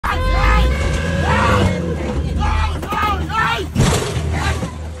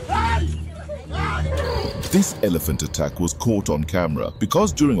This elephant attack was caught on camera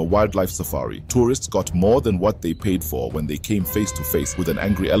because during a wildlife safari, tourists got more than what they paid for when they came face to face with an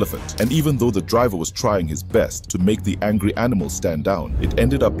angry elephant. And even though the driver was trying his best to make the angry animal stand down, it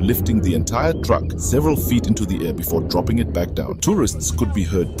ended up lifting the entire truck several feet into the air before dropping it back down. Tourists could be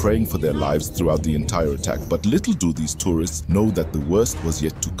heard praying for their lives throughout the entire attack, but little do these tourists know that the worst was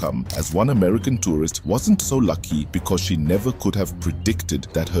yet to come, as one American tourist wasn't so lucky because she never could have predicted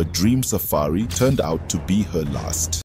that her dream safari turned out to be her last.